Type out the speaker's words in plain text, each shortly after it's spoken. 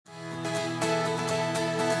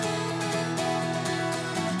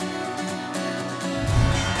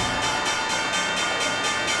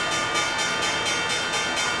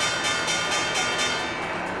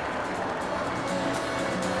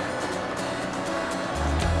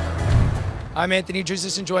I'm Anthony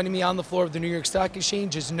Drizis, and joining me on the floor of the New York Stock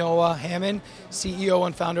Exchange is Noah Hamman, CEO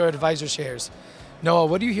and founder of AdvisorShares. Noah,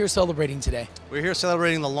 what are you here celebrating today? We're here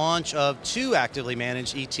celebrating the launch of two actively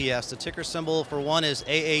managed ETFs. The ticker symbol for one is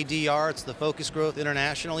AADR, it's the Focus Growth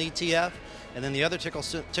International ETF, and then the other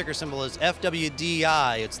ticker symbol is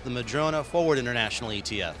FWDI, it's the Madrona Forward International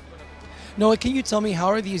ETF. Noah, can you tell me how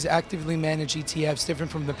are these actively managed ETFs different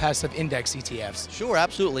from the passive index ETFs? Sure,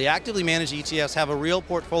 absolutely. Actively managed ETFs have a real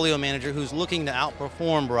portfolio manager who's looking to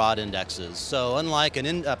outperform broad indexes. So unlike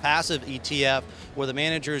a passive ETF where the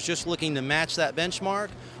manager is just looking to match that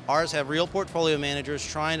benchmark, ours have real portfolio managers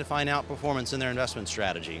trying to find outperformance in their investment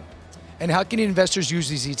strategy. And how can investors use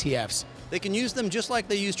these ETFs? They can use them just like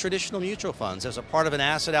they use traditional mutual funds as a part of an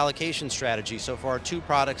asset allocation strategy. So for our two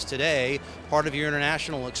products today, part of your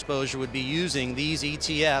international exposure would be using these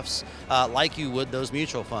ETFs like you would those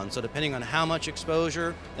mutual funds. So depending on how much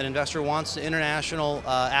exposure an investor wants to international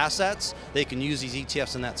assets, they can use these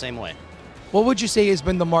ETFs in that same way. What would you say has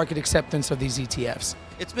been the market acceptance of these ETFs?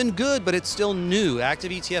 It's been good, but it's still new.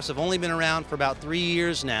 Active ETFs have only been around for about 3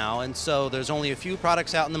 years now, and so there's only a few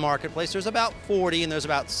products out in the marketplace. There's about 40, and there's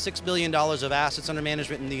about $6 billion of assets under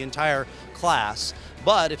management in the entire class.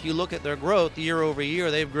 But if you look at their growth year over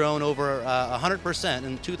year, they've grown over 100%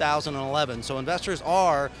 in 2011. So investors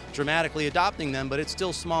are dramatically adopting them, but it's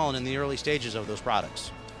still small and in the early stages of those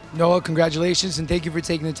products. Noah, congratulations, and thank you for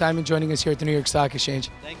taking the time and joining us here at the New York Stock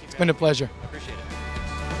Exchange. Thank you. It's been a pleasure. Appreciate it.